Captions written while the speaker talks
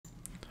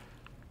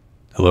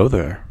Hello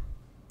there,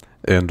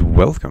 and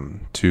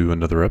welcome to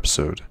another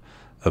episode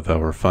of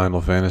our Final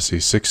Fantasy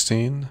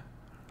XVI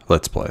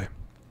Let's Play.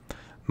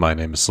 My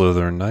name is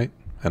SlytherinKnight,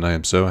 and I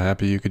am so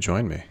happy you could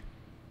join me.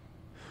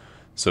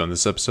 So in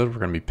this episode, we're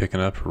going to be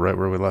picking up right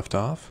where we left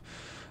off,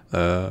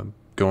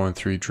 going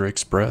through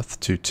Drake's Breath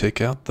to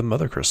take out the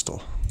Mother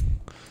Crystal.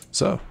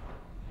 So,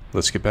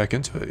 let's get back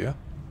into it, yeah?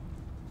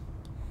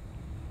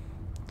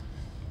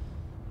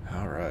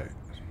 Alright.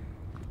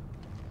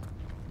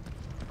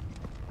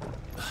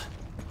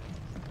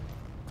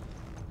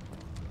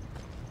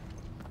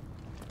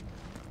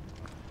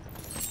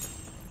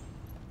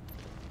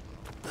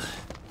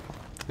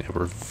 Yeah,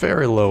 we're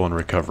very low on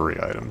recovery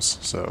items,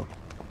 so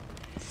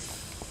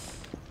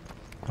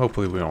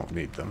hopefully we don't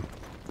need them.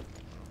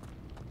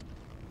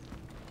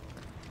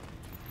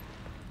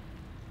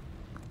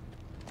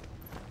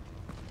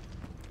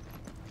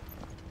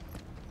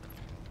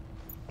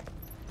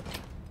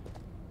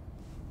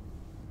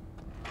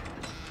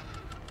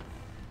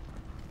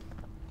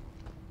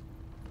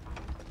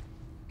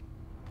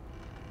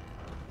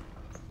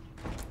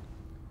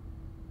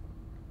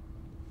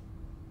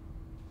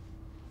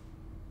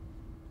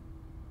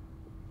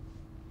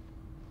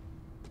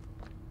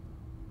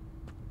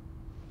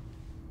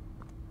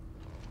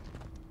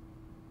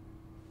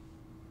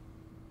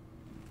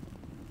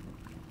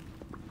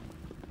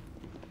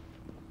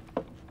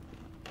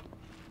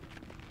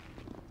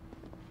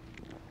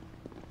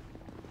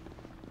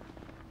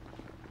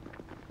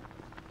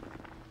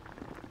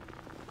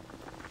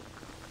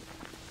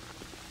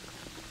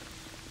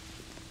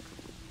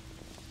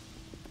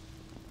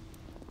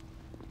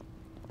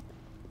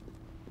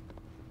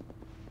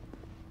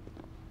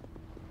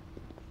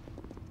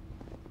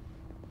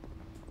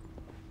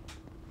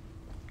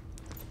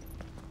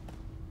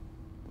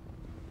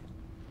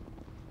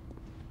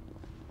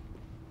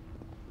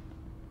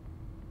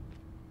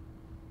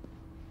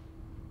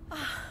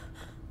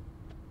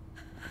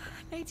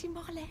 Lady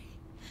Marley,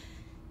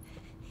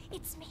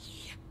 it's me.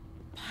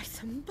 By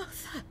the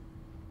mother.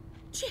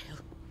 Jill,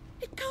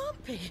 it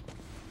can't be.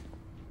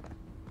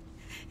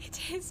 It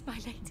is, my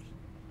lady.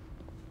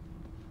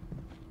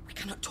 We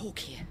cannot talk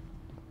here.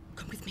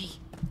 Come with me.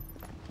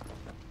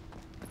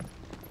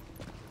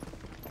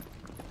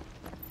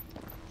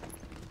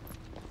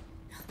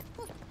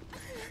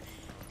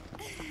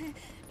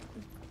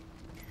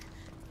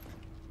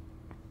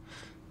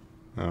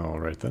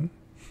 Alright then.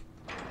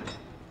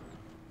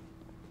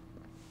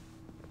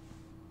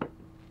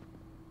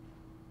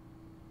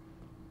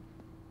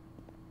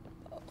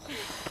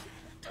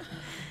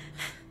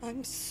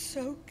 I'm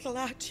so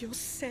glad you're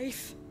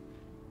safe.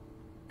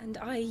 And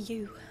I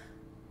you.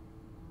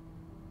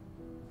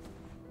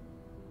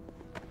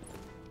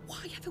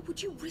 Why ever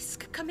would you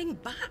risk coming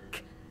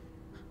back?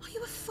 Are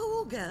you a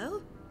fool,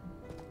 girl?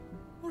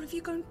 Or have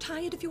you grown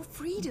tired of your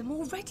freedom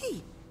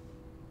already?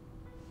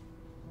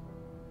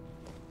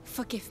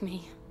 Forgive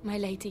me, my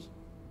lady,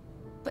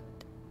 but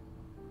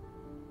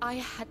I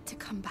had to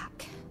come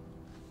back.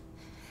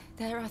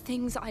 There are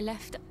things I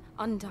left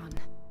undone.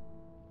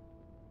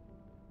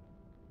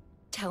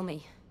 Tell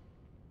me,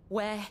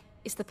 where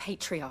is the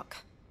Patriarch?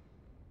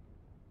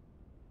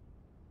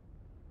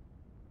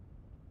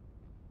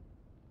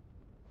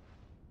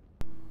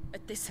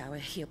 At this hour,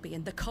 he'll be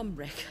in the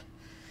comrick,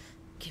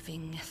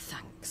 giving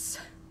thanks.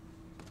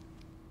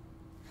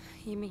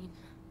 You mean...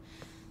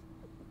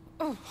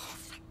 Oh,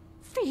 that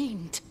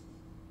fiend!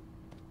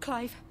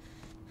 Clive,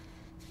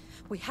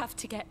 we have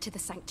to get to the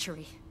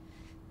sanctuary.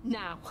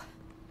 Now.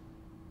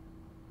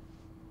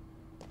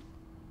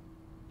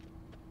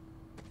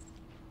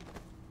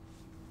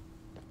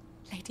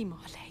 Lady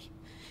Marley,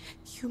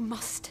 you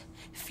must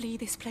flee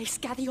this place,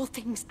 gather your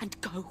things, and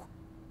go.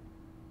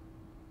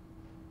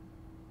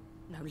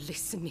 Now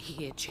listen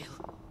here, Jill.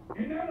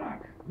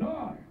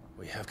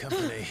 We have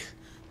company.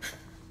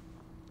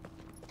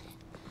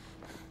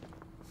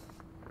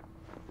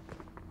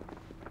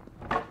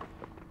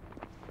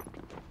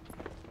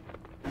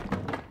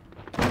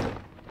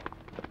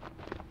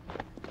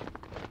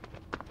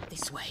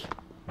 This way.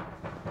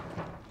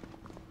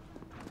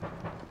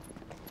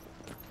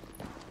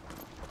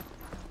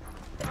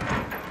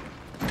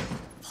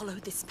 Follow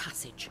this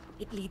passage.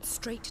 It leads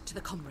straight to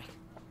the comrick.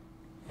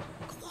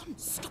 Go on,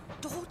 stop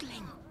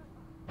dawdling.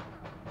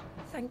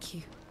 Thank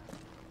you.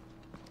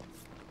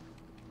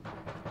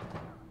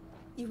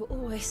 You were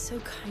always so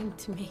kind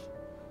to me.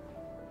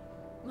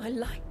 My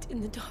light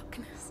in the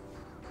darkness.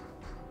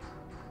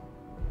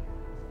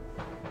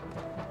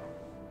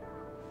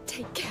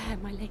 Take care,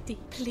 my lady,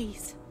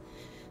 please.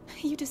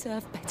 You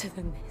deserve better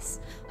than this.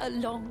 A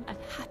long and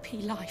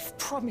happy life,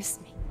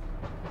 promise me.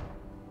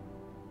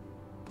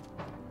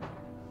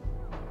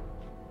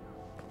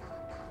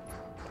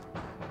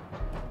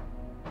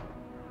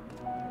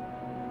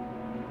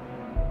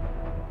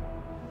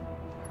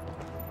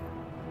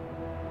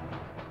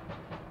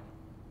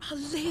 I'll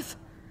live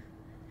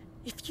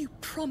if you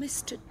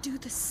promise to do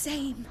the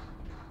same.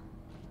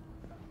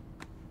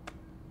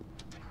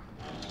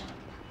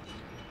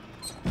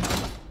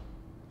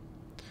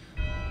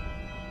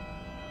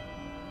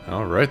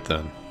 Alright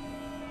then.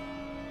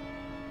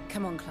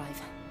 Come on,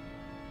 Clive.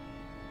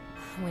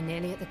 We're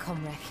nearly at the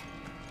comwreck.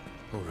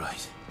 All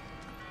right.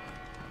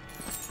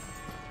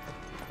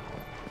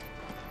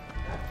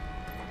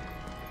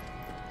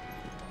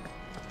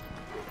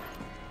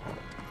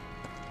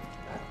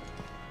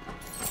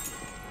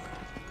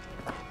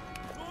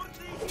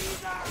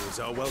 Here's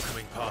our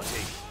welcoming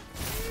party.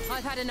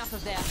 I've had enough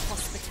of their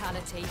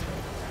hospitality.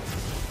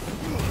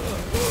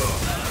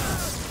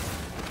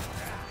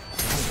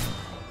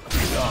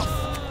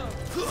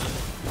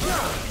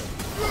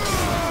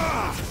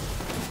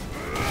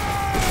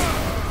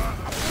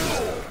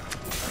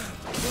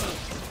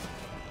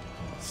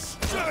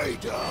 Stay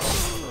down.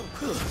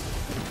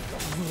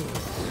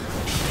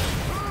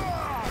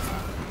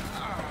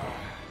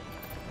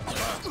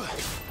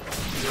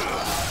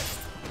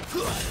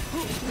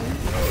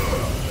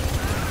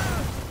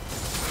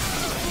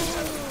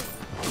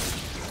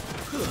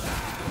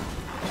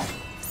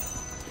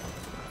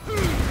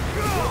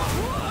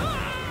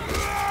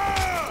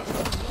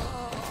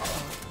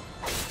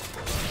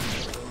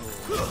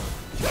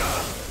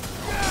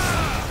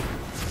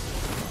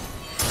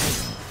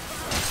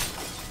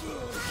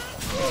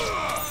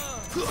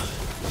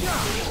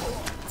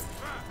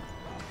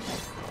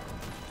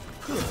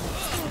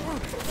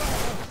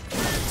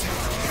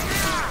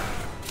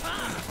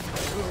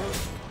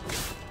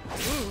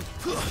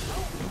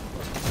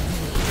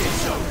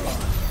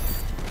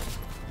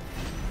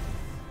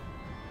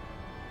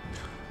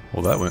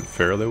 Well, that went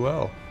fairly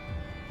well.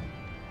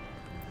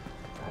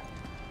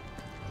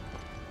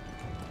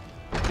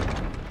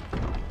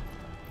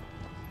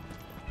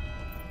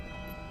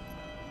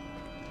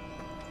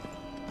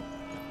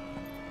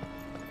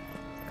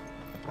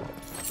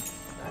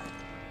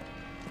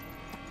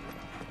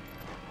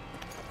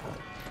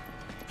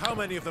 How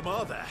many of them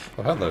are there?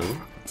 Oh, hello.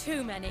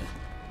 Too many.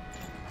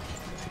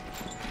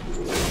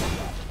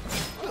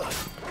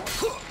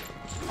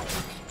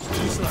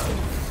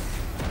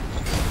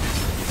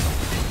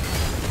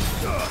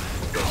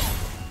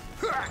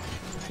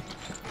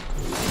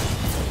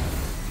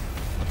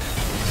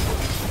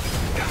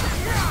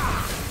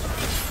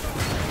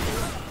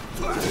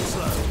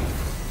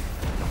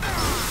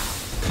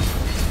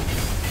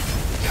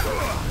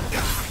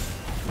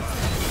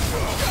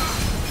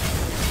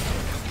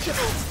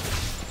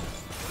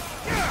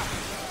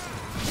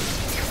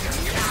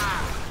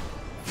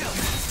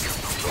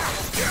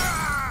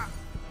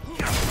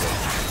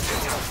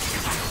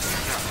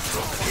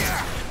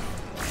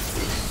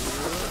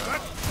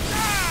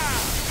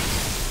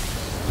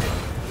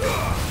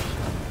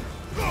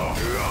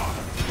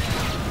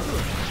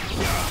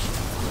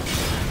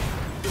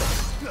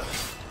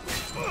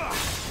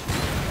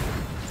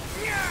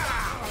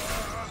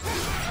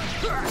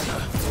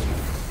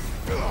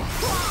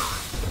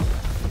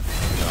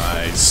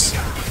 Nice.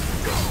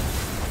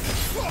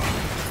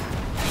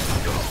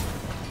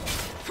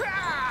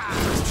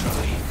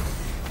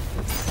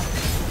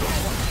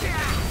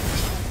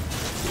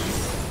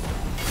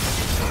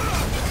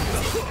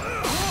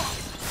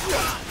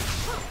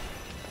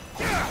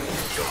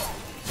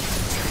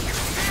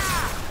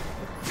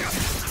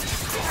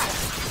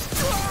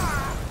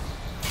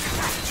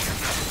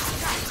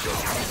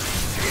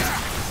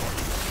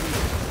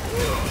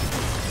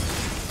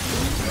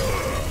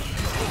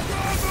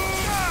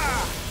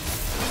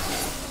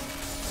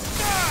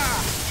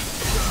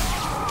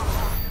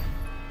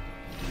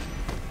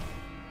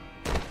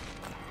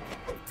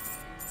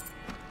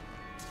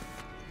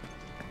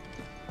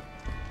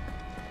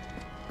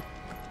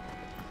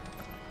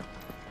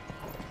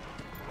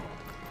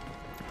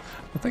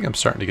 I think I'm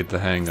starting to get the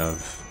hang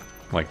of,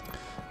 like,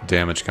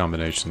 damage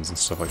combinations and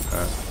stuff like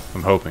that.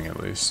 I'm hoping, at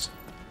least.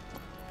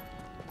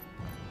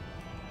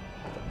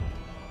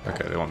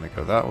 Okay, they want me to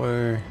go that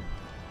way.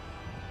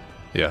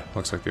 Yeah,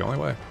 looks like the only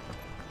way.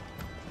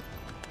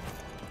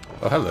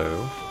 Oh,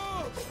 hello.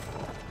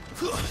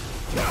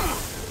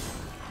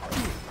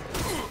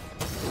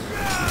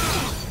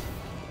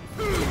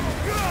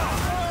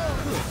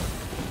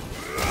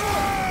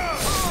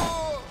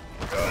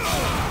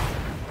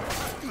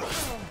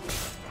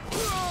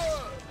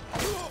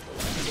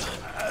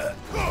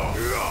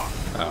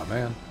 Oh,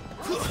 man.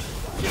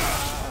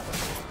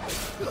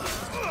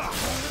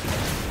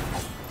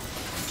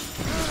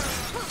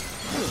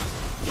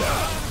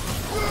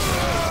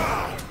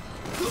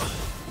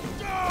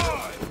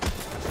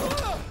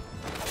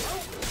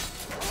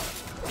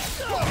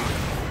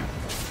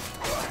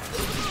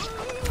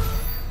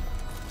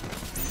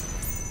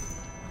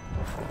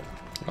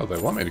 Oh, they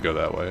want me to go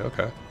that way,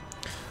 okay.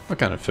 I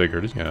kind of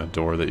figured, you know, a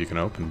door that you can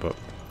open, but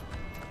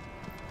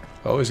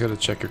always got to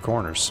check your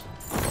corners.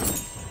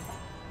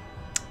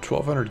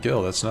 1200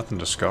 gil, that's nothing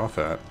to scoff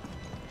at.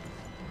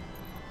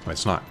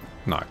 It's not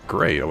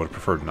great, I would have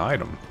preferred an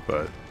item,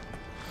 but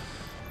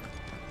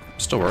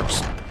still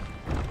works.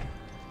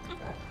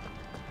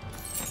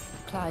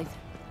 Clive,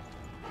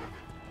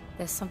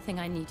 there's something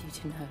I need you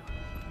to know.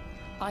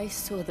 I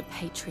saw the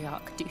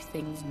Patriarch do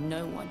things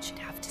no one should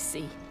have to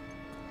see.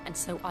 And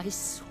so I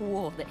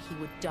swore that he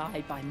would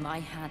die by my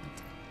hand.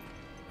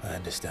 I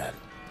understand.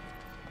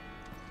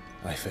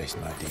 I faced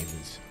my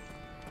demons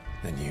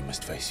then you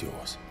must face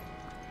yours.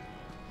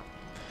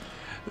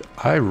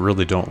 I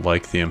really don't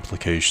like the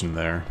implication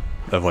there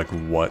of like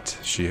what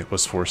she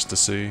was forced to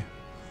see.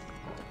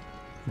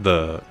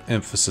 The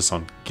emphasis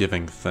on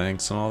giving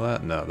thanks and all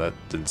that, no, that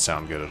didn't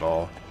sound good at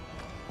all.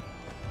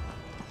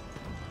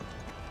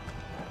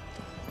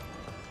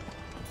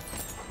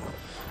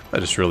 I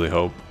just really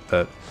hope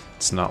that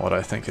it's not what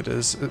I think it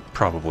is. It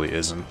probably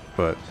isn't,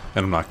 but,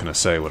 and I'm not going to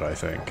say what I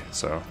think,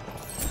 so.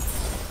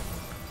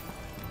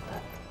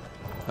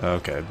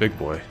 Okay, big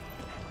boy.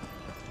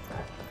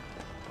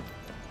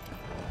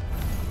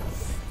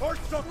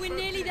 We're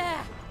nearly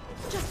there.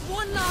 Just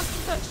one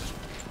last push.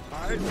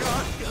 I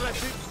can't let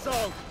it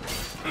so.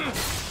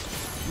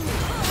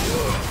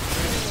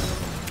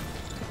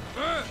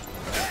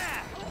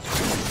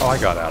 Oh, I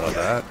got out of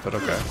that, but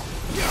okay.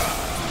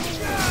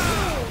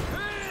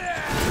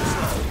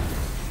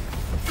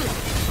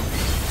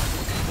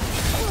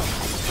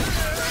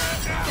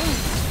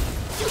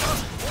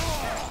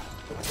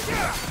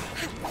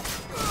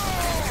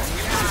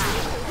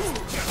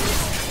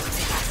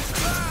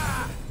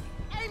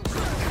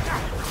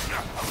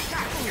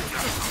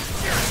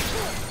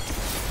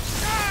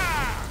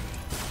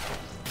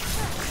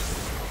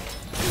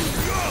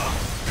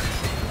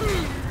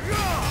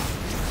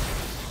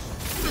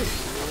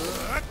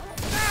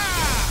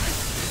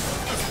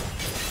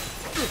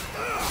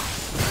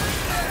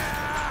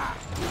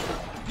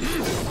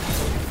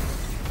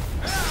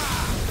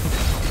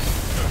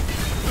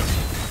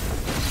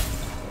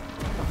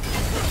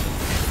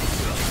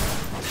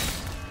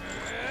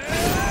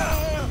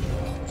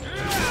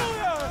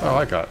 Oh,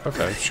 I got,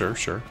 okay, sure,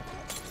 sure.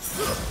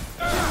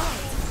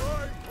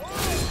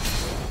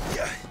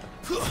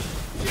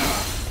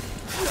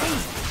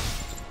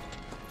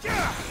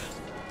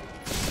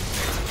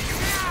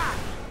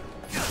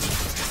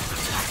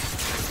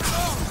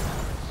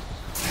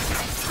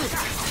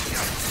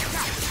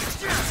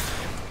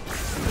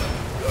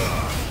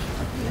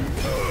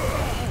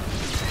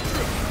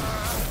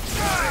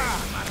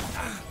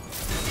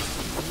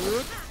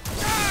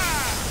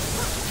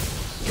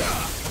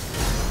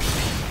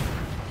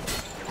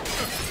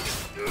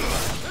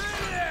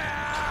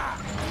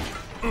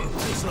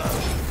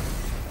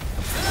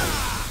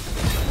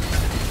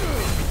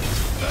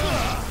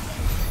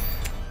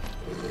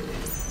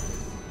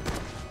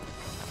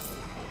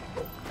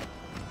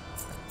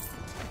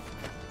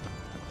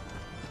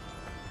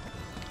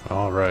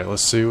 Alright,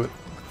 let's see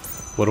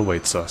what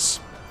awaits us.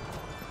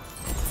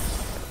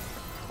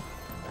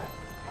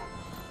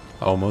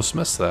 Almost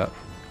missed that.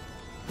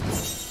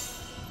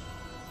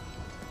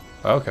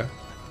 Okay.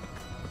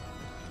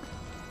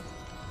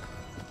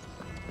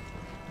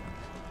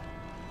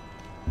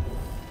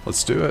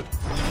 Let's do it.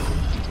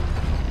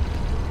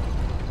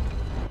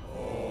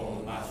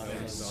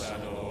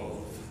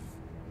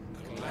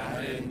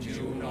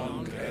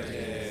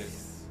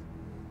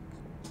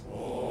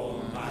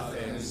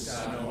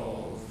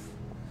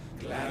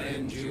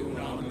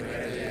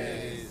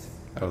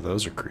 Oh,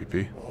 those are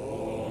creepy.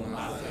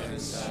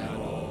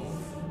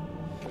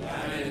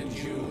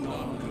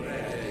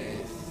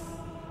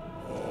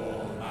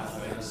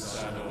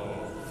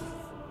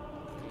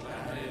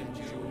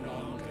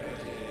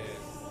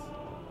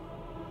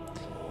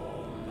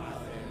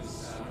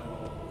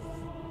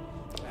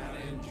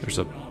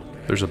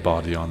 There's a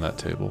body on that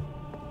table.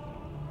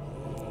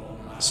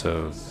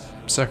 So,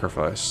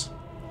 sacrifice.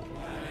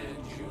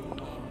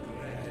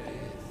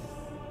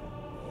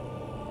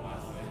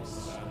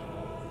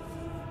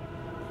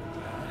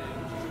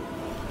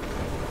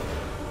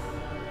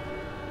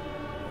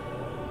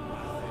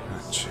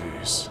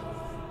 Jeez.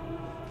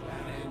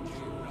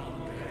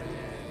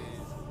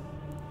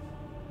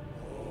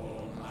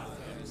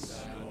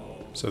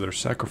 So they're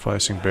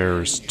sacrificing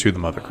bears to the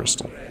Mother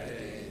Crystal.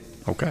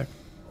 Okay.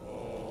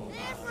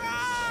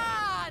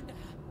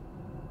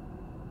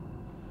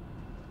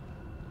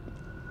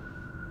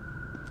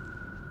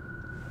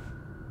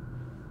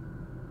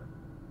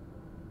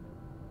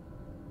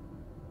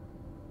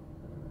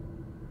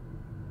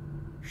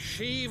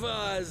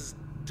 Shiva's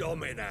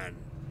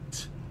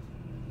dominant.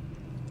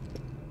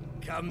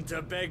 Come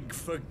to beg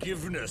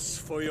forgiveness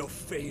for your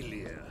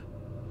failure.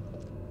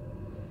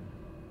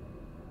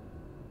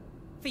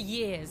 For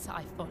years,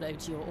 I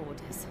followed your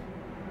orders.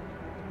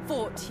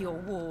 Fought your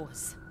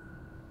wars.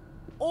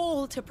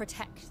 All to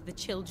protect the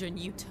children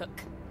you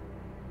took.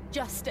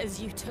 Just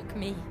as you took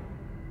me.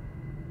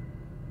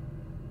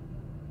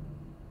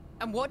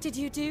 And what did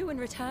you do in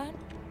return?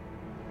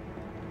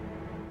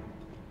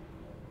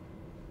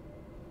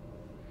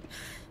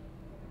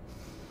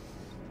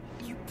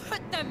 You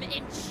put them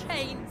in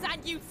chains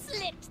and you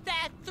slit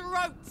their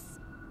throats!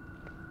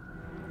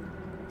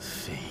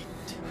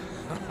 Fiend.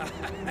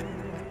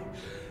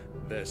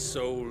 Their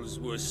souls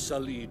were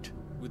sullied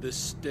with a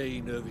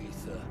stain of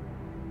ether.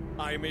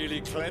 I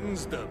merely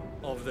cleansed them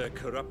of their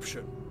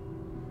corruption.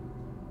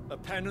 A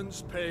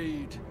penance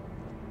paid,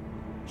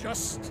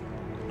 just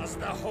as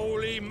the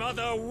Holy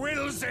Mother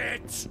wills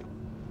it!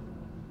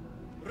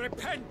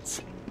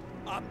 Repent,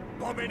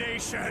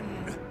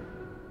 abomination!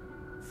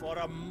 For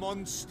a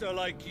monster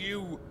like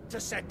you to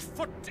set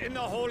foot in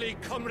the Holy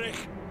Cymric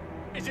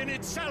is in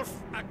itself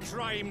a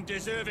crime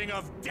deserving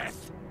of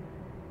death.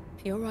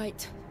 You're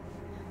right.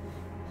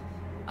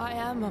 I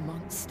am a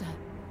monster.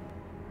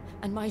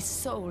 And my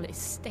soul is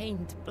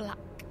stained black.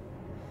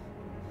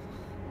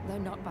 Though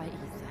not by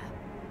ether.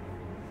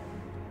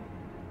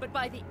 But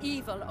by the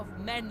evil of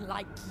men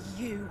like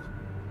you,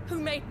 who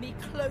made me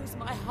close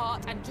my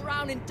heart and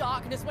drown in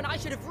darkness when I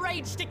should have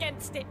raged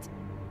against it.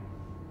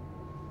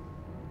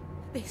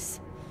 This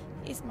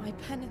is my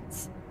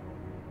penance.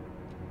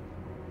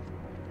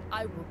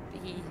 I will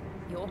be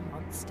your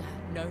monster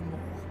no more.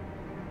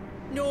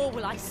 Nor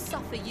will I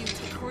suffer you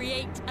to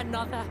create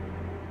another.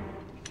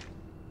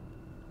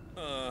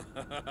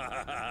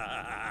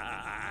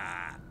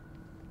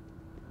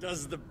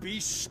 Does the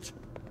beast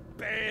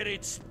bare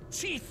its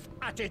teeth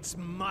at its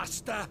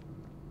master?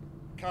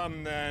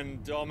 Come then,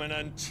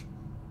 Dominant.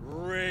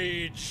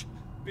 Rage,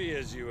 be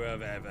as you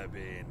have ever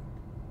been.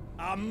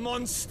 A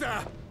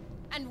monster!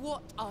 And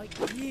what are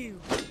you,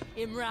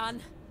 Imran?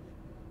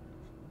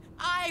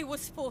 I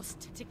was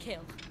forced to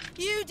kill.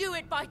 You do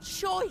it by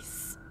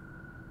choice.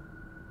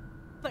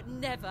 But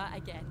never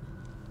again.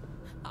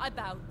 I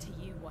bowed to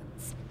you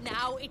once.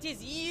 Now it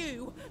is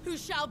you who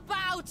shall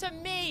bow to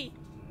me!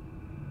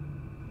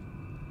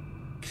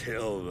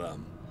 Kill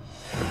them.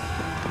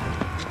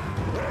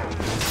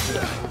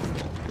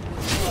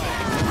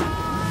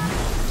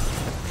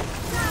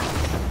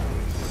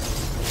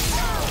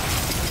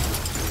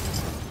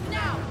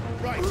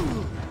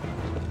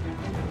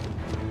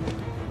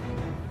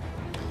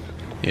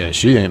 Yeah,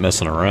 she ain't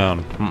messing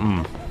around.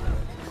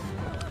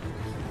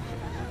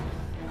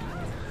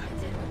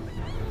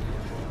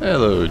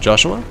 Hello,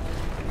 Joshua.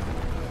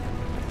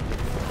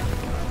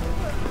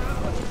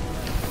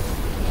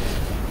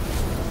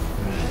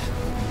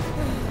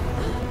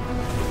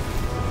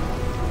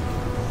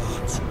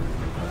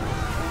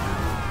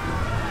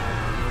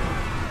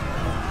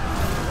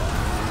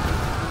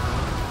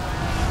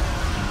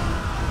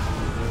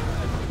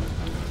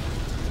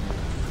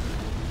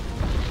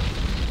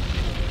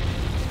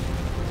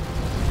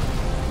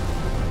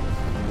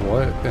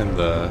 What in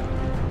the...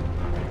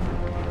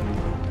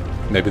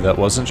 Maybe that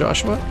wasn't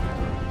Joshua?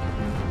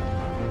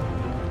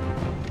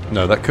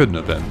 No, that couldn't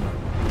have been.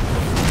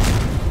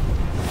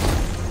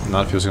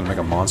 Not if he was gonna make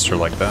a monster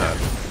like that.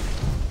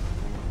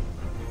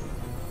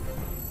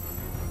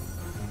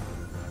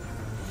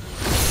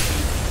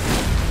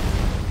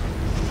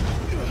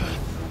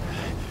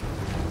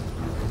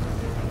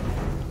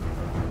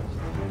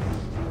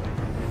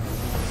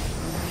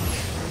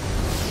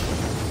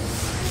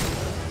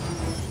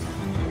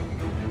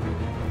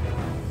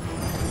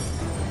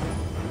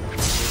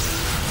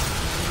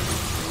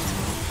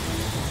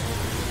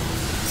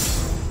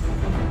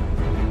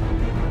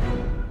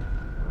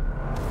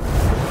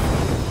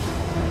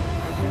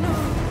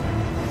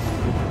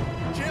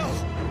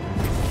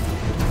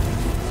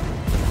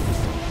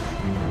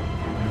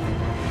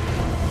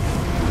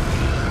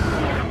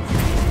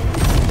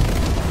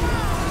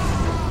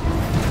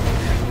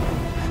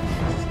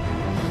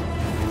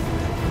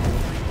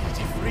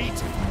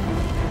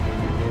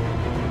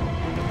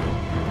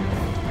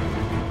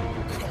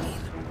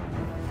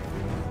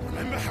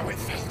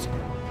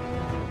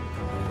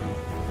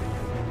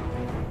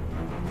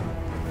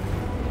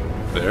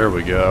 There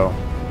we go.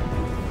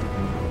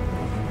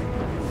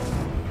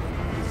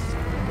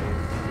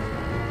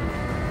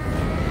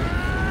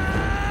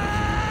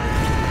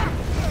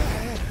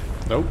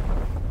 Nope.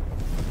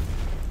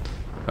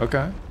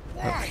 Okay.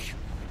 Why?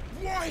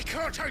 Why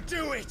can't I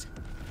do it?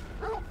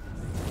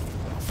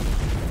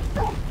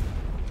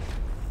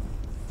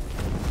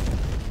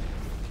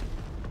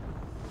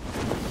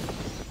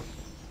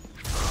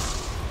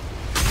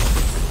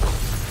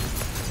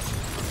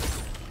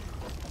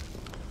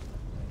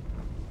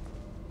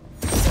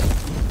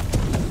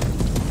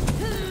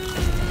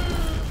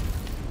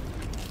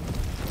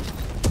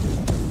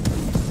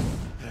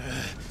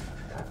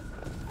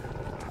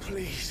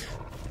 Please,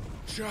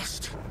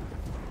 just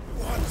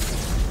once.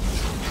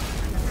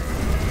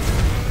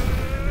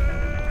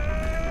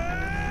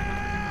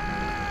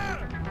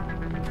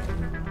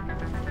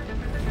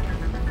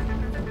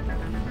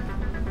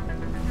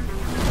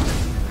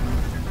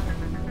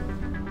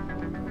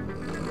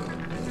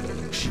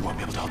 She won't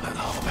be able to hold that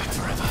lava back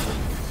forever.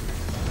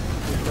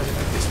 We better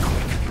make this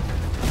quick.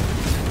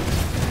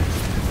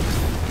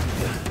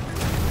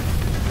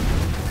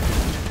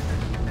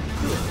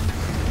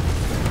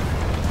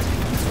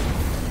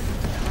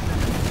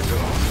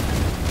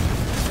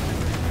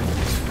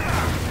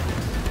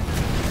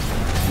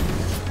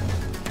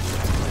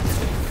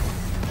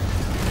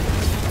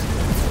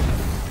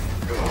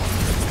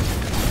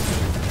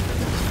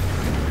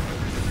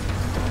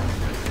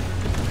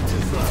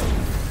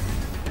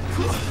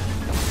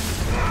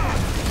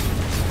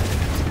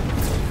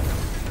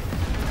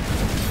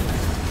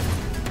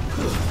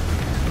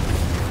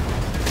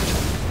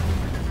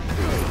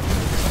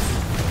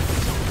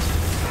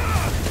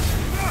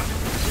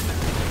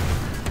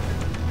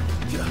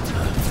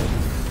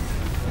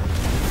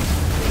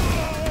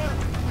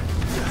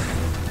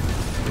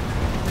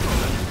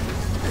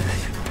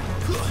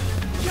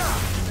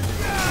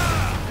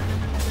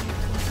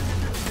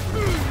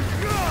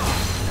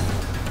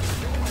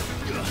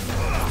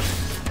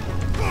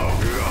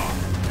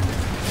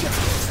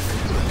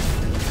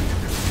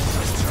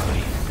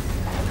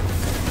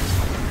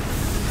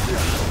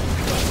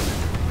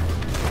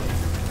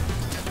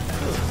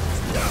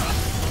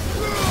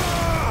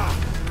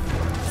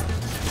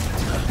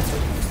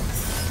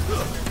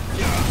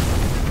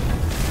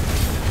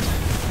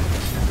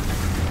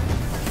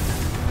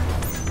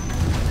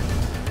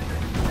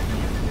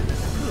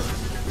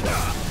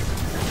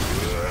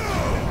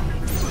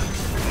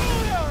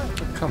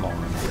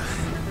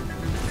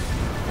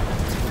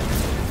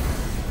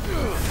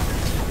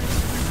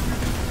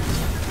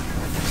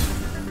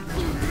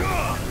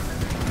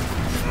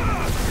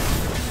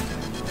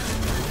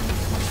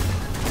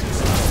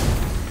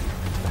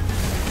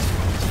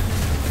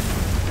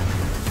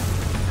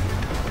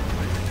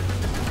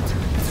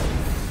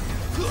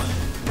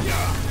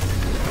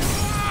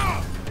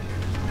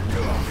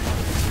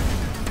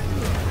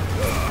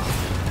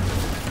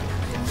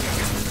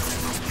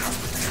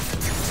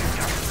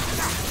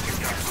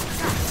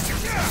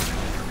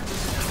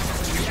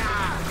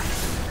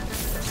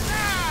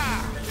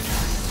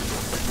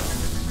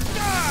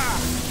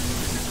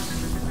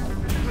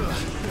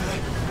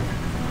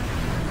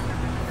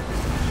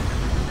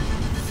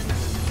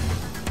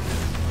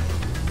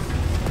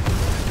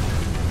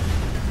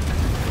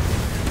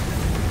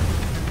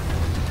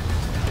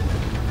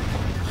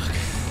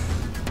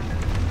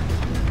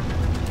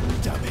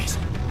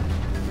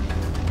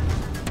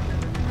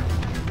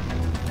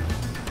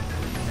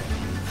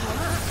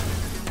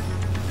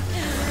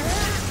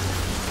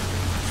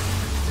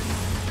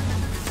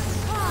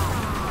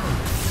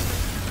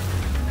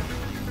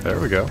 There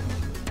we go.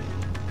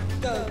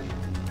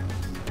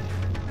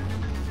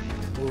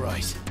 All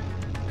right.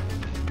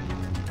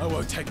 I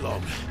won't take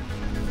long.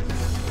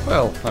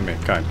 Well, I mean,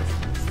 kind of.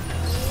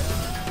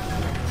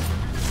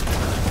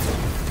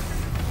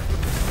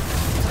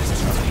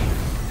 Nice try.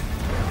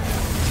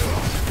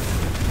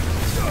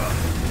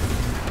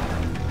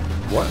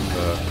 What in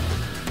the...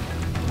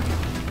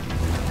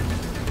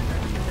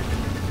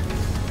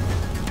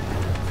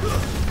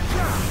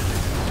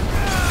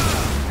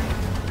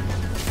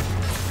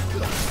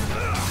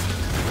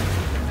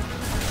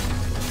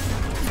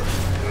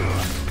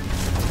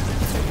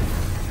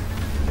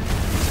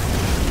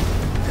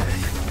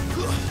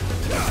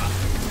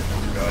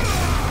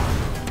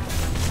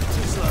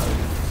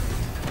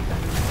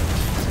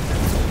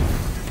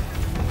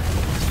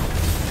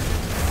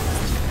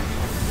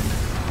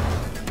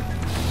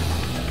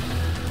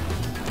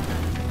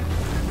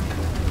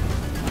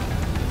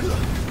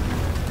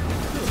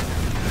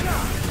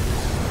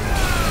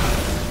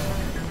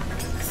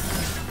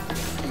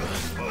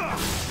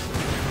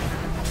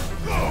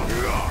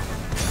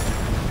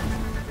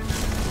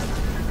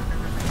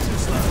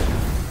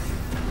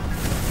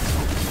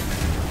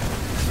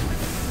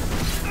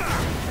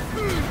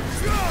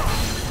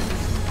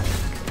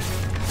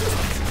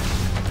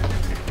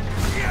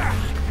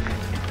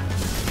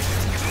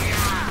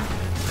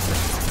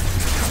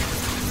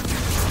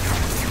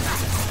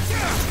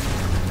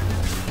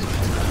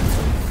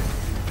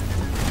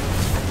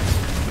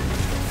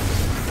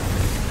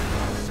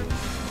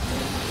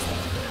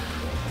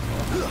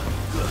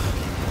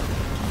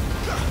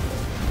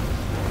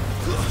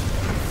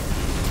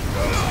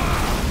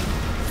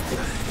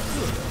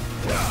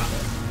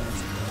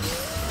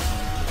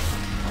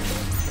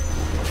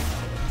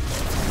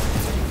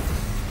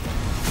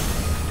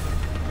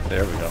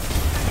 There we go.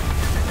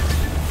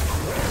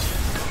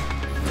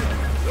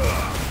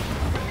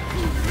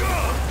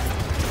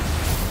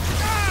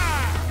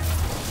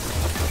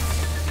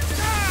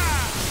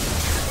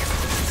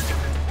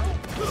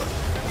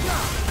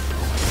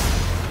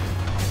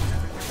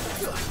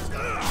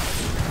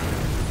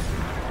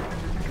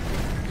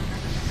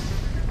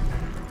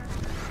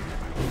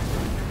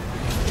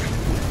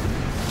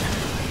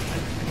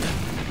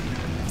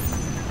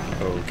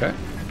 Okay.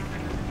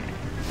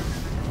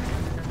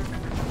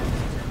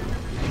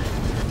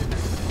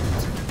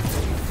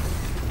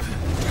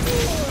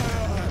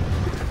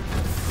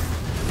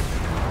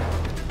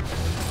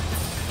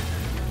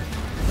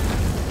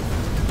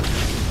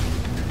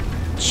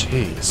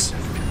 Jeez.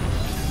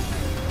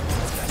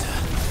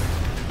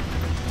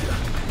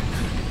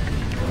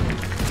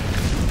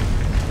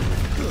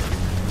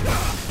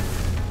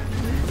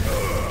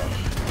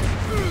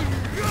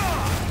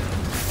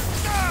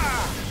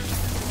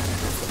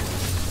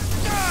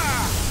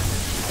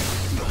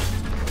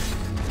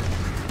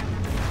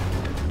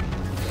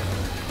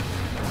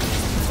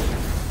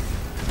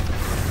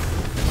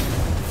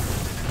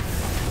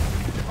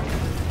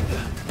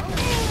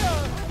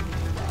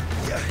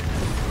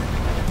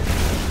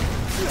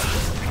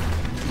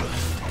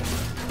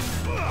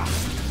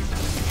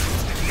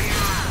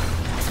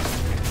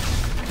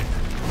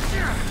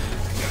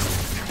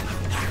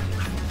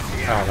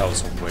 Oh, that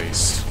was a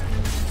waste.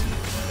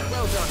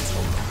 Well done,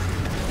 Tom.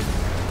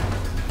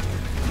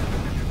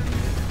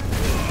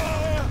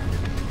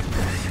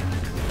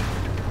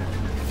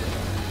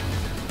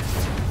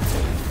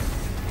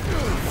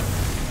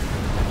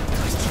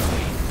 Nice try.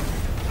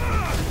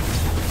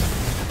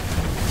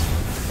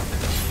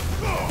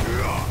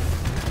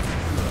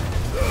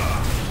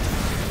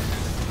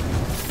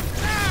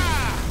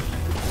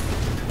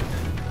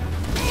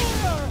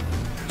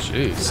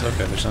 Jeez,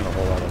 okay, there's not a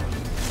whole lot of...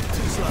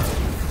 Too slow.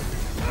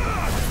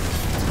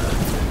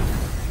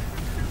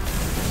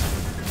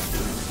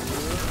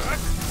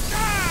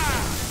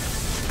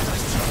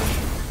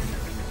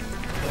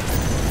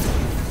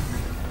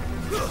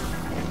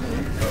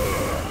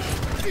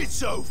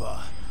 It's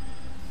over.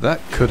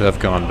 That could have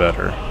gone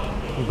better,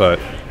 but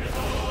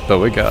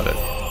we got it.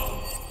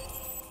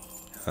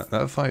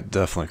 That fight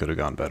definitely could have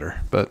gone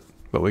better, but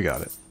we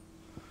got it.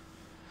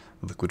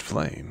 Liquid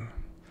flame.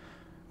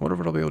 Wonder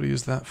what I'll be able to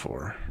use that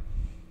for.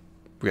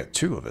 We got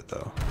 2 of it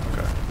though.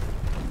 Okay.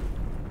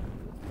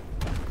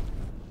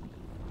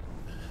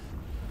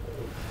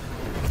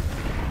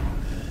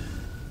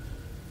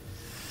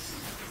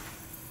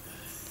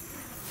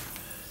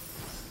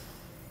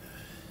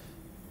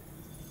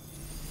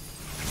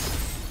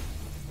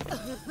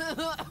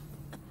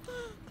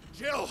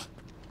 Jill!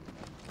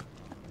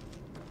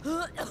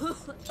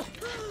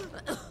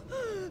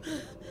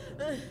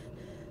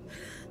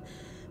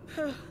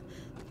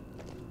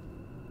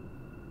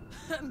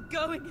 I'm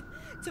going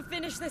to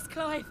finish this,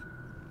 Clive.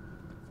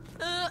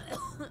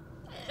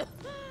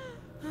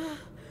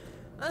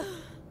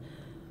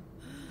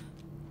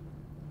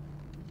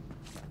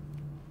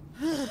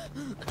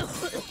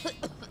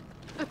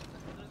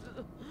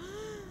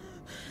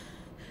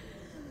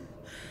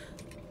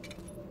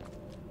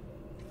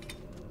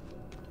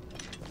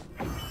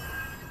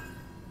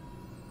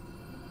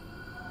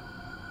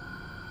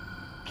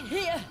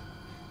 Here,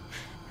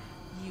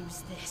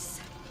 use this.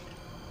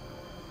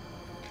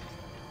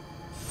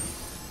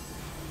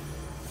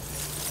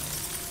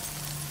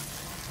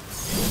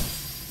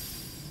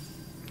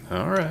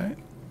 All right.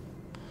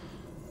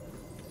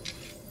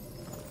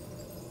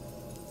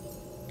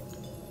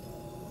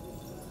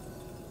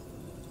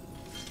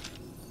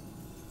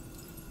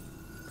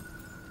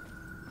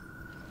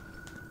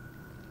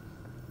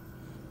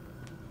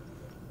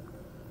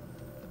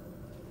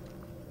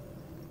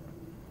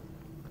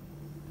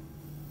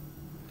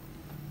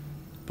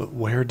 But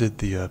where did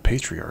the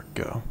patriarch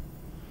go?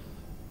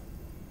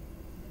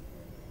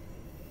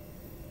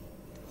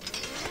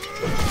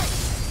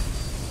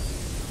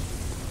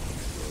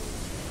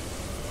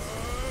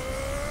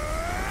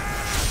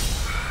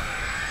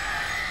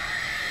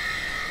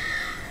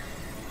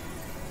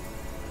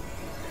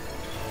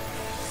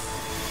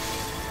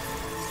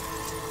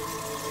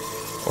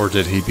 Or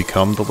did he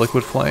become the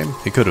liquid flame?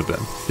 He could have been.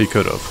 He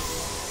could have.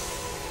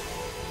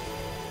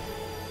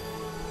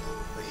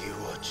 Are you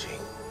watching,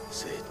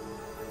 Sid?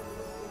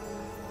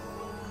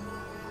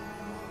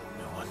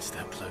 You're one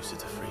step closer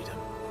to freedom.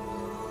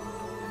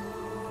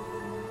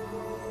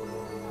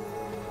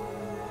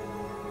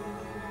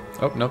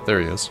 Oh, nope,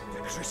 there he is. The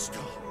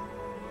crystal.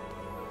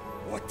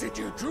 What did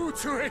you do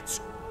to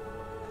it?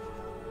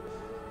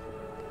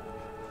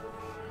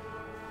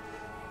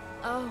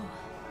 Oh.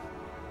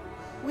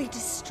 We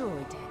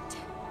destroyed it.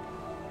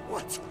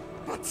 What?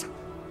 But...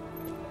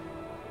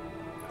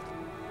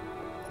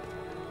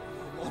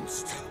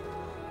 Monster!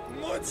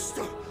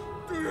 Monster!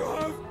 Do you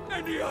have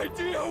any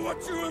idea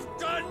what you have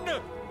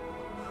done?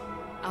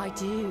 I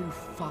do,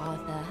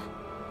 Father.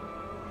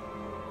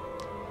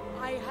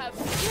 I have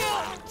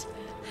killed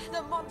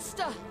the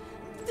monster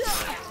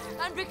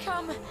and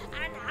become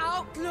an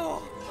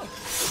outlaw.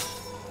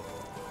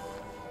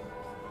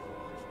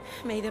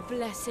 May the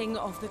blessing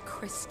of the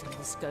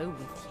crystals go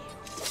with you.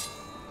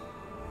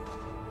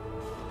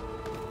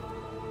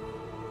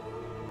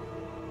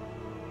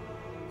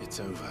 It's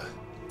over.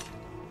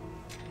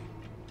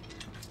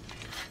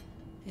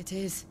 It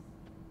is.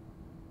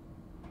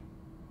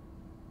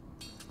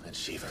 And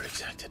Shiva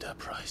exacted her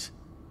price.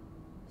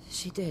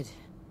 She did.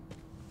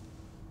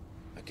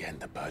 Again,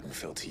 the burden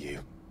fell to you.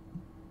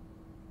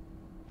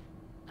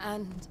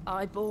 And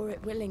I bore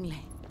it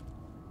willingly.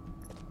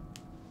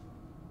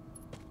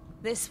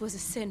 This was a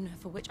sin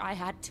for which I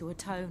had to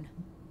atone.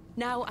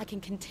 Now I can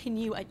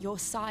continue at your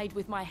side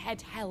with my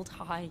head held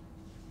high.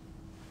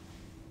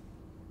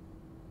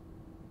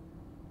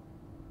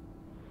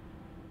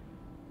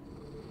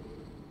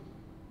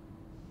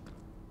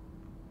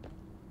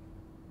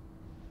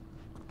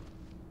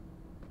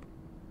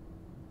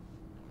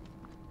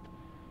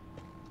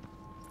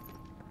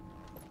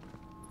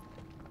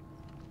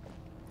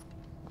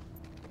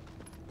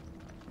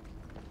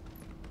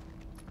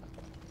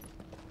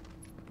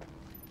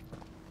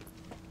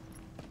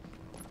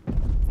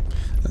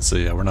 So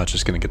yeah, we're not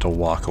just gonna get to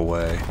walk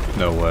away.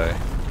 No way.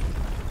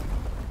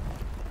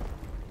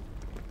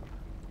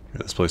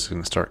 This place is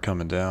gonna start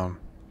coming down.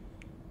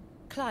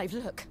 Clive,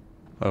 look.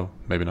 Oh,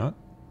 maybe not?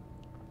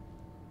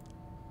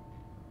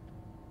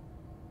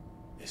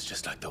 It's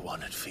just like the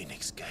one at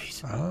Phoenix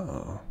Gate.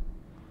 Oh.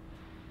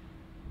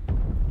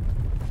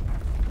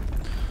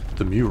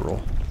 The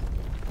mural.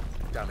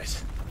 Damn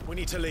it. We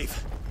need to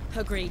leave.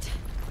 Agreed.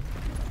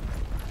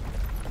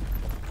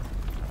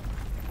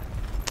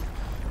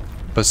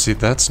 But see,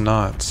 that's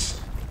not...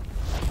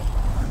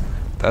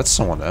 That's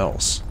someone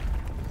else.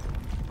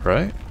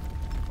 Right?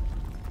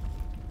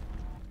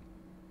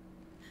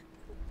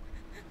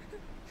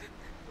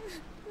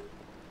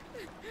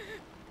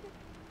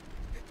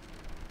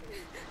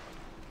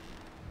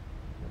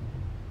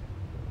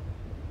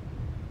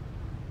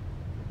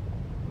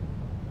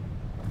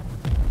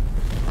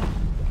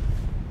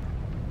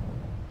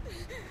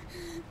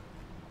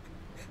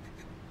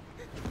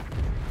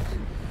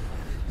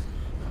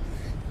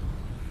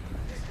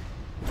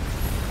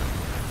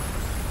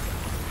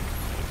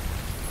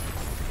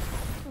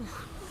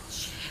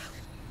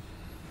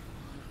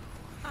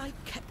 I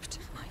kept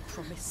my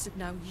promise, and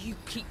now you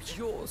keep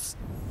yours.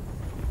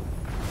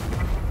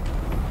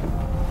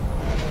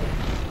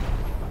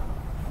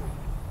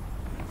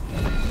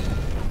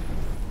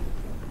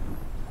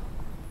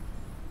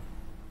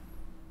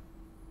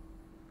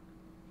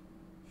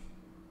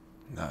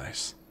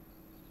 Nice.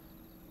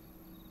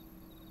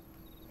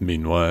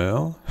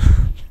 Meanwhile...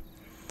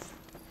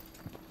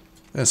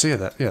 Yeah,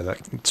 so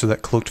so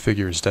that cloaked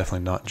figure is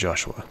definitely not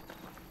Joshua.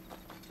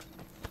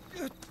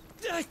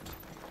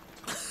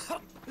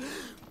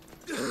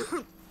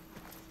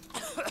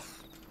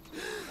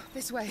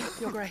 This way,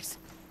 Your Grace.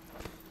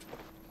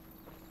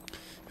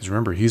 Because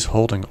remember, he's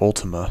holding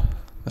Ultima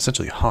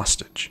essentially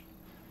hostage.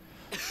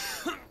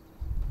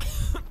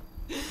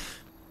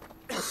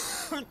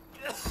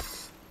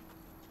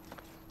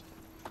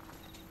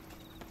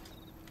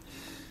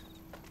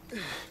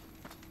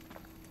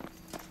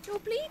 You're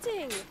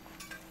bleeding.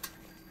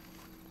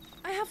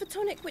 I have a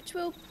tonic which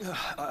will...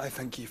 I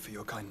thank you for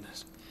your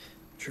kindness,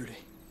 truly.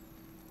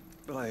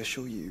 But I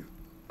assure you,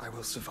 I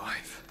will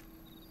survive.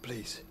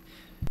 Please,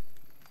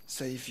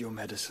 Save your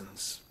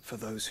medicines for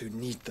those who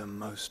need them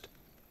most.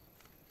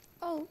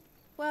 Oh,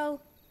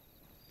 well,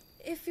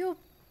 if you're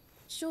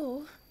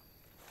sure.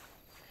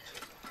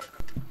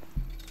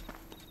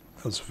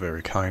 That was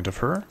very kind of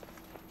her.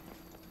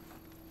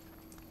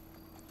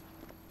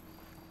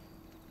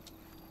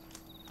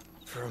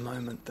 For a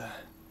moment there,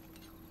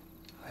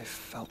 I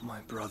felt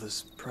my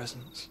brother's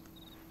presence.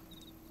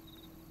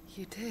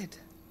 You did?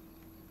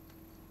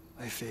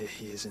 I fear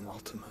he is in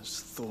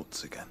Ultima's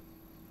thoughts again.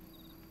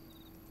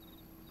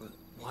 But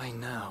why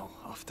now,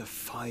 after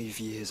 5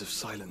 years of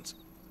silence?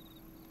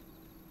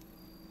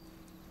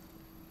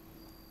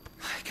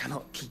 I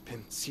cannot keep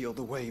him sealed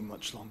away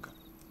much longer.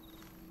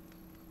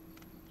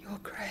 Your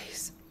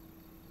Grace.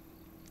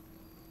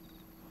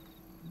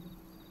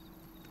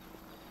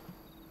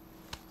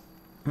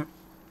 No,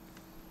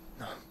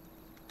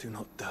 do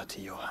not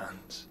dirty your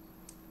hands.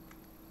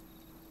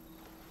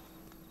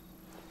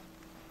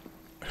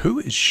 Who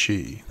is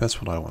she? That's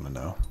what I want to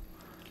know.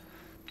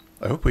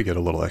 I hope we get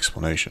a little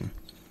explanation.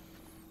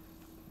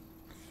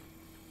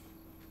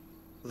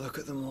 Look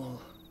at them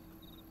all.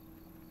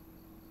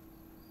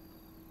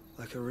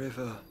 Like a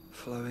river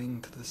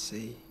flowing to the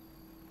sea.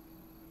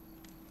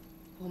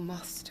 Or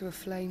moths to a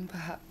flame,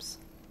 perhaps.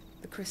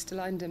 The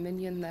crystalline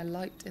dominion their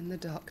light in the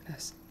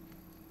darkness.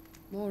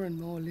 More and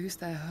more lose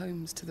their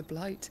homes to the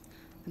blight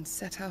and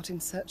set out in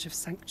search of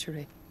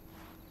sanctuary,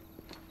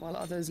 while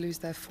others lose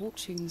their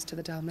fortunes to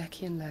the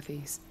Dhalmekian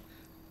levies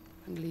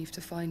and leave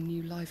to find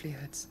new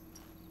livelihoods.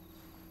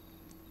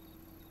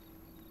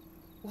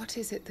 What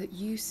is it that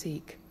you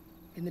seek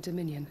in the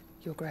Dominion,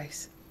 Your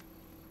Grace?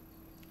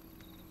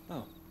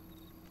 Oh,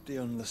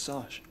 Dion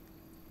Lesage.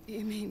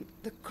 You mean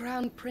the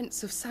Crown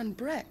Prince of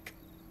Sanbreque?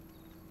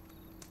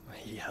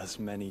 He has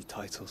many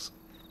titles.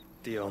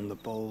 Dion the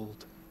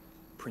Bold,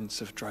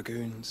 Prince of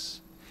Dragoons,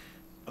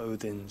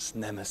 Odin's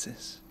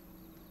Nemesis,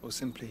 or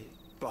simply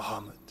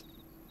Bahamut.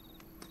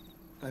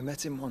 I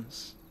met him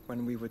once,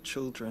 when we were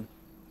children.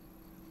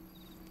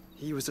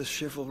 He was a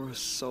chivalrous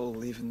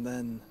soul even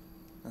then,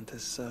 and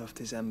has served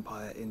his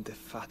empire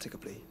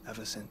indefatigably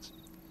ever since.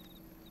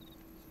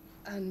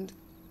 And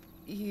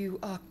you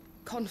are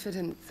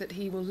confident that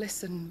he will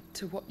listen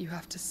to what you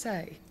have to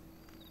say?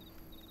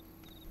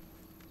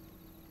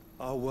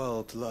 Our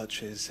world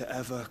lurches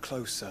ever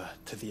closer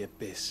to the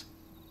abyss,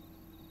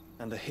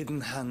 and a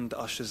hidden hand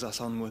ushers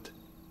us onward.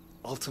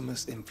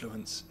 Ultima's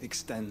influence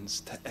extends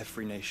to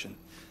every nation,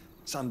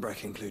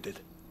 Sanbreque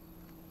included.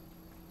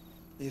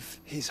 If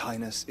His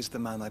Highness is the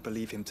man I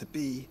believe him to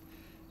be,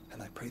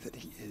 and I pray that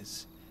he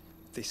is,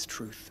 this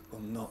truth will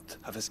not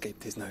have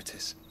escaped his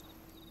notice.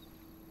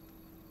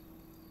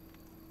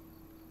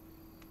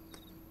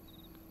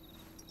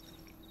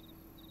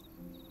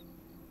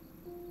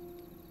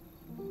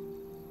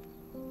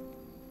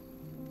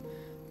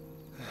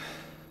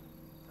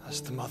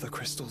 As the mother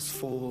crystals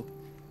fall,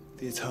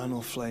 the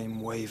eternal flame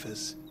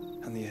wavers,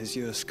 and the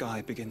azure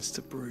sky begins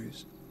to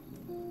bruise.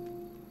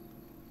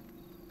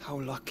 How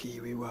lucky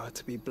we were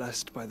to be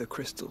blessed by the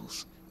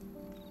crystals,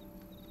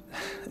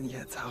 and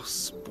yet how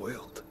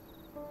spoiled.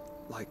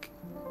 Like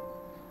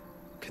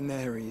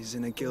canaries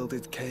in a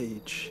gilded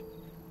cage,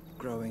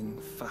 growing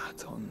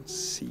fat on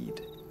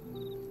seed.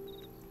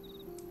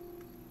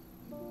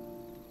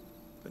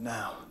 But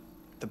now,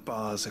 the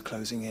bars are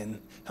closing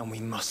in, and we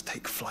must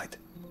take flight.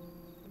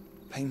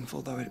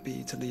 Painful though it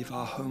be to leave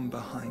our home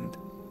behind,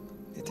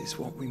 it is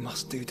what we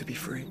must do to be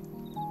free.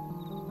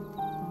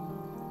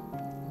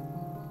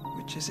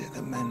 Which is it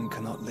that men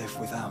cannot live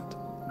without?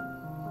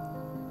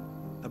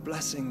 A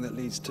blessing that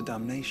leads to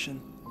damnation,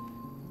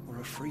 or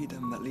a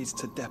freedom that leads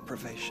to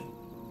deprivation?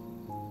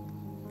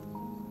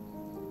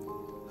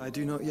 I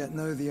do not yet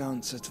know the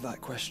answer to that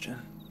question.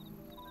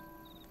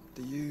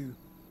 Do you,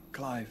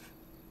 Clive?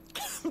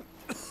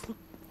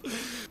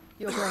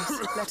 Your Grace,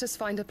 let us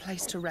find a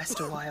place to rest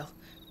a while.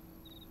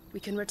 We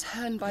can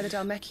return by the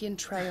Dhalmekian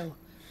trail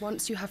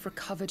once you have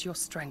recovered your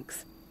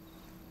strength.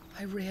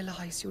 I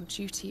realize your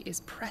duty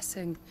is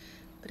pressing,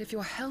 but if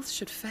your health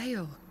should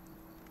fail...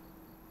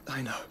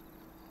 I know.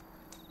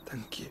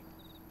 Thank you,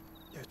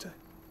 Yote.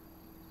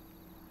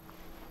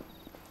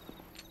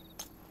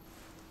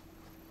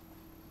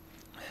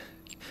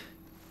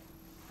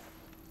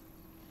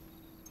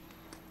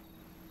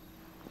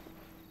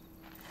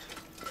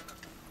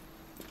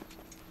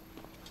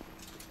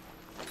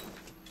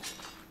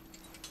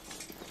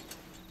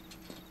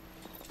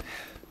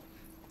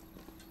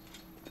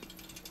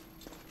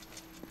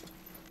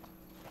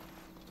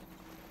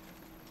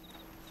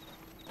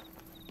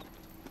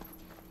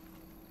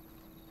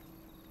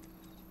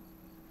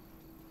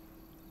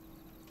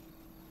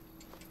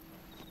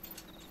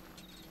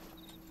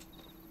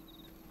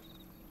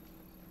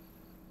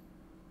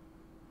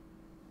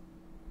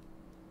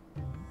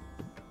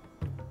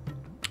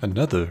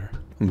 Another,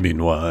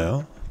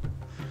 meanwhile.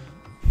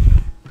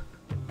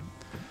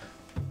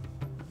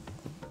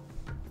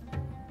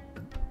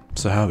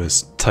 So how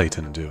is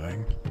Titan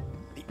doing?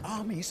 The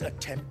army's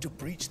attempt to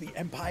breach the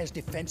Empire's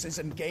defenses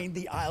and gain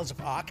the Isles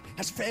of Ark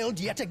has failed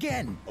yet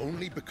again.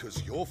 Only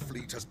because your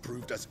fleet has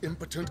proved as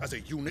impotent as a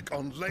eunuch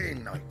on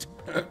laying night.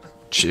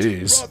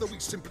 Jeez. Rather we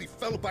simply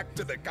fell back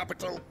to the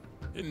capital.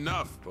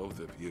 Enough, both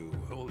of you.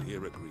 All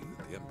here agree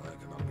that the Empire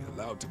cannot be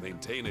allowed to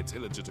maintain its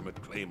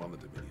illegitimate claim on the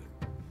Dominion.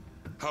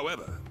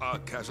 However, our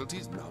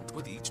casualties mount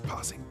with each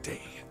passing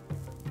day.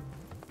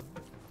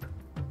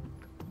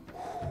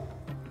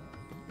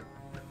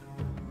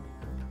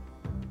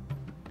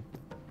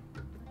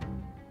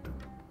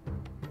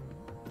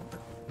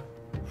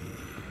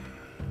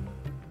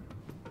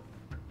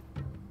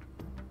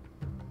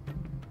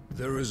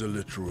 There is a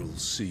literal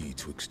sea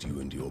twixt you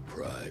and your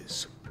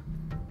prize.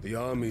 The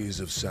armies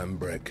of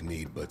Sambrek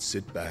need but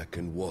sit back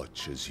and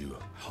watch as you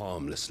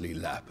harmlessly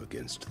lap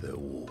against their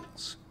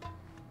walls.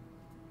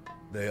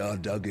 They are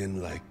dug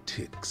in like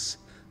ticks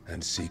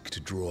and seek to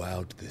draw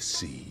out this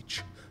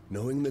siege,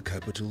 knowing the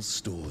capital's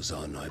stores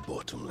are nigh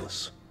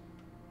bottomless.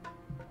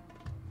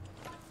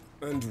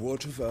 And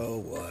what of our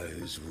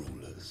wise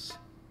rulers?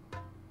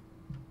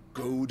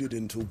 Goaded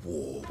into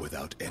war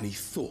without any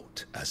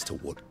thought as to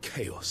what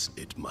chaos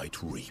it might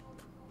reap.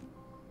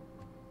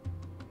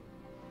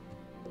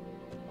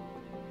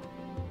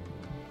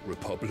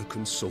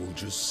 Republican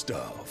soldiers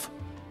starve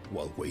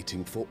while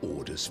waiting for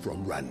orders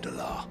from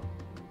Randalar.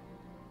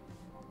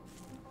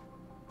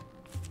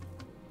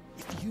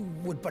 If you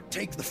would but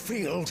take the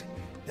field,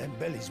 their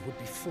bellies would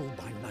be full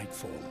by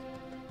nightfall.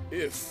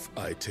 If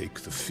I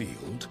take the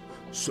field,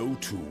 so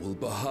too will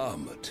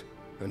Bahamut,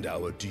 and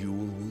our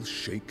duel will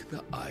shake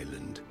the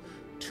island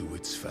to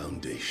its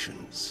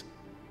foundations.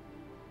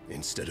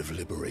 Instead of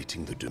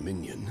liberating the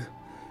Dominion,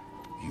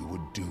 you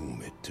would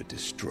doom it to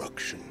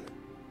destruction.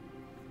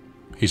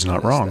 He's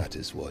not wrong. That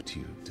is what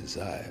you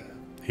desire.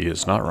 He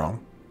is not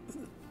wrong.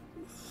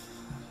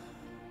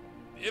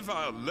 If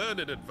our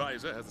learned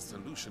advisor has a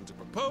solution to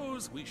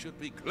propose, we should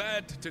be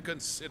glad to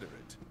consider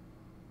it.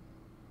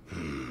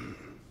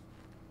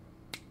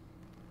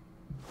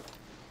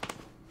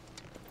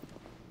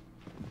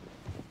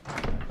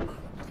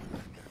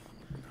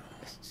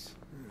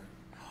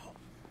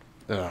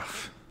 Ugh,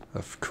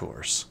 of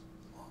course.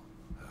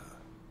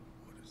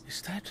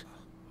 Is that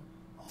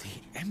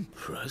the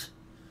Emperor's?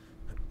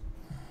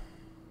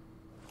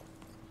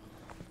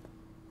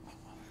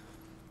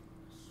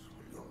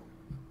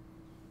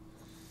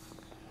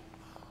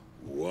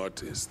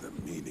 What is the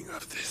meaning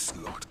of this,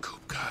 Lord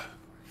Kupka?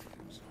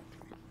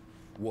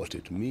 What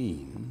it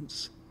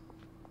means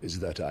is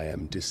that I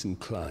am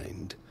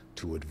disinclined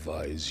to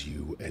advise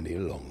you any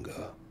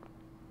longer.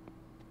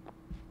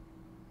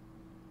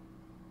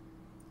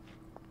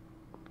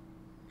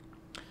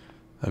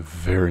 I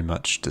very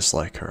much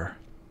dislike her.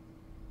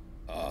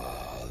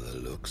 Ah, the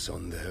looks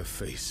on their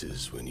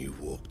faces when you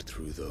walked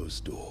through those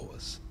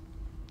doors.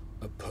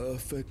 A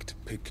perfect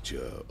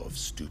picture of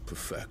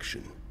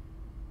stupefaction.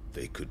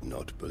 They could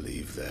not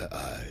believe their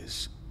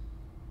eyes.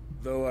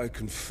 Though I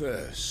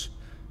confess,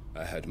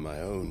 I had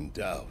my own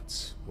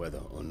doubts whether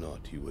or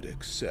not you would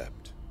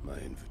accept my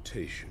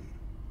invitation.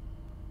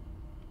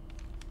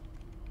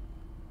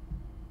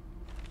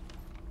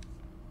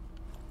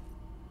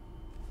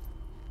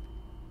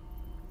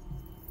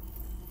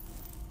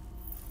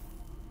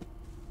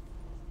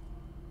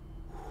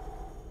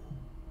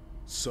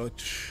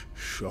 Such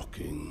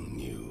shocking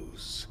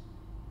news.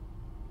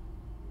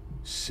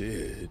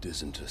 Sid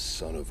isn't a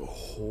son of a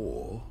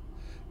whore.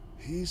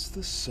 He's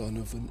the son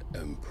of an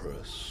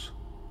empress.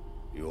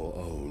 Your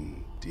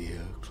own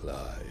dear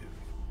Clive.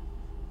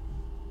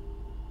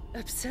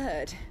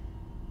 Absurd.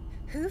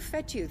 Who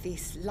fed you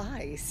these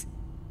lies?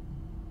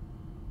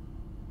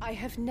 I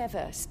have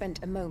never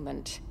spent a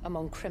moment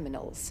among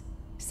criminals,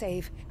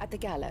 save at the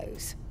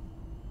gallows.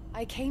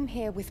 I came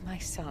here with my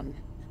son,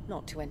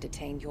 not to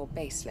entertain your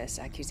baseless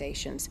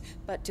accusations,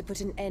 but to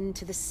put an end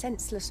to the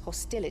senseless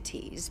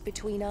hostilities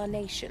between our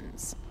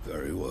nations.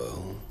 Very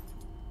well.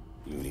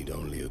 You need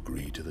only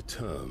agree to the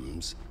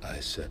terms I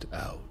set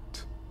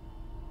out.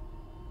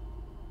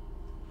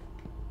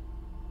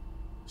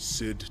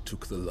 Sid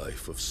took the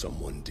life of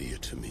someone dear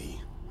to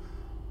me,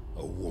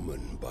 a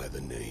woman by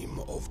the name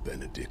of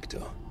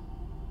Benedicta.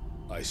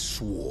 I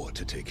swore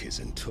to take his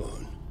in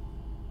turn.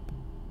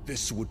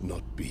 This would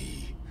not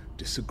be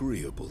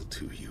disagreeable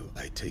to you,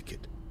 I take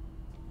it.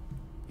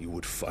 You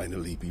would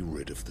finally be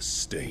rid of the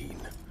stain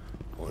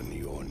on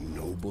your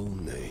noble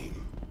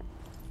name.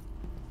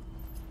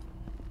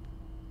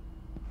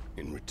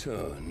 In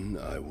return,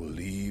 I will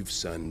leave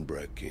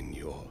Sanbrek in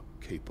your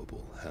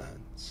capable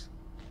hands.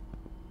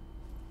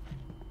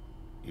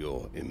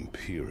 Your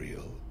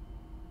Imperial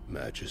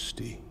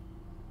Majesty.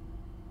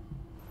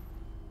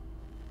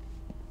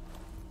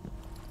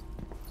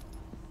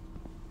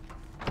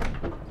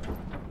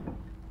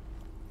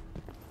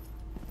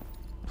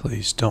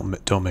 Please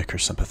don't make her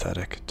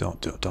sympathetic. Don't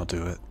do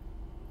it.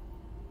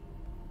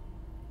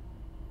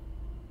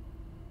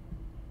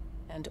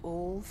 And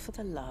all for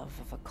the love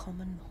of a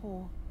common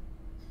whore.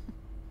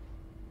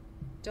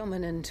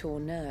 Dominant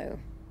or no,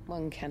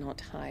 one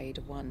cannot hide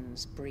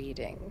one's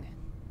breeding.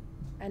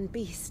 And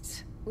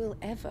beasts will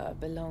ever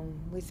belong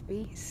with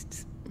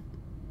beasts.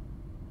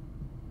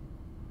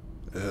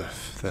 Ugh,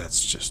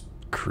 that's just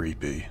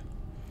creepy.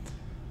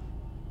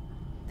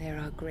 There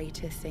are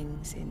greater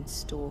things in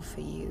store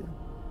for you,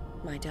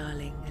 my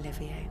darling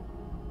Olivier.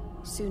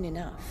 Soon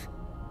enough,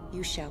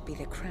 you shall be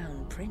the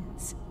crown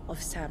prince of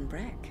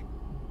Sambrec.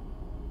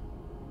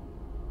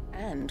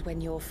 And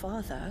when your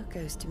father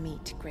goes to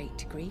meet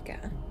Great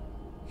Grieger,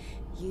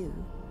 you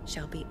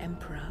shall be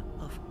emperor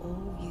of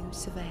all you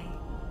survey.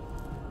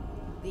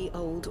 The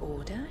old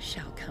order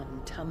shall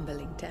come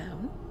tumbling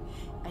down,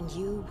 and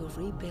you will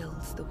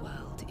rebuild the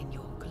world in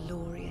your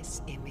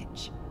glorious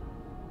image.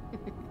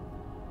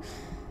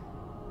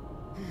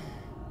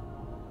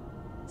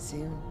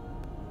 Soon.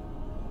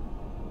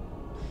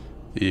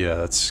 Yeah,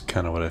 that's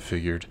kind of what I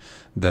figured.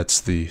 That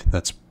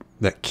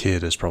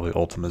kid is probably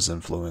Ultima's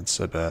influence,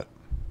 I bet.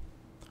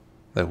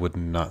 That would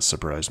not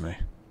surprise me.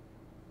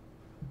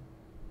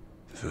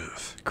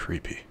 Ugh,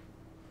 creepy.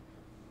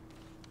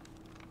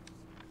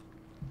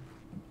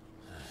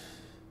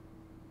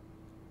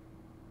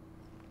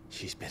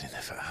 She's been in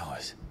there for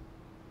hours.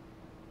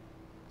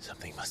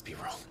 Something must be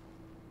wrong.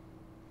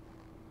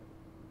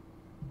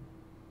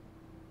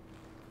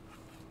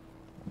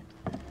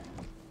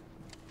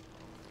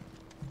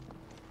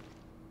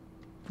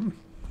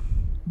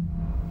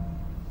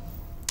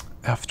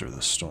 After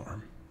the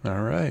storm.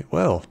 Alright,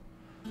 well.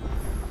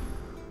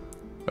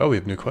 Oh, we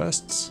have new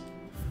quests.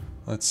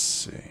 Let's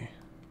see.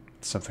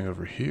 Something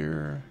over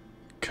here.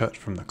 Cut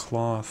from the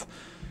cloth.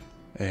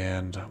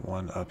 And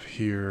one up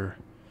here.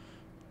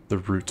 The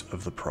root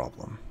of the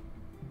problem.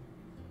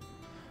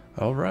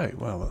 Alright,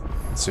 well,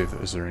 let's see if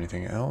is there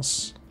anything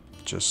else.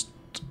 Just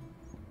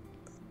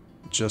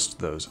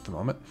those at the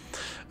moment.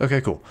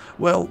 Okay, cool.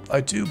 Well,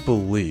 I do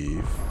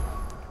believe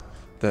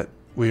that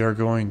we are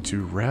going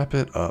to wrap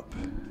it up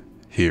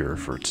here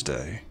for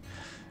today.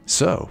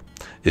 So,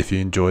 if you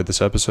enjoyed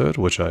this episode,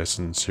 which I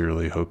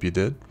sincerely hope you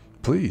did,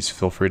 please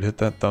feel free to hit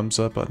that thumbs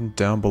up button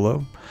down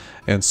below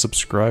and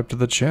subscribe to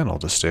the channel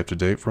to stay up to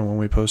date from when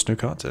we post new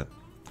content.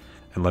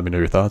 And let me know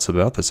your thoughts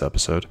about this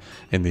episode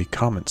in the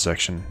comment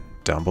section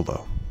down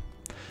below.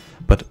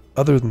 But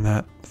other than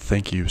that,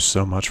 thank you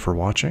so much for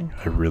watching.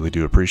 I really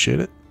do appreciate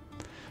it.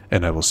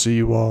 And I will see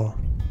you all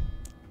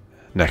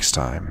next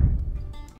time.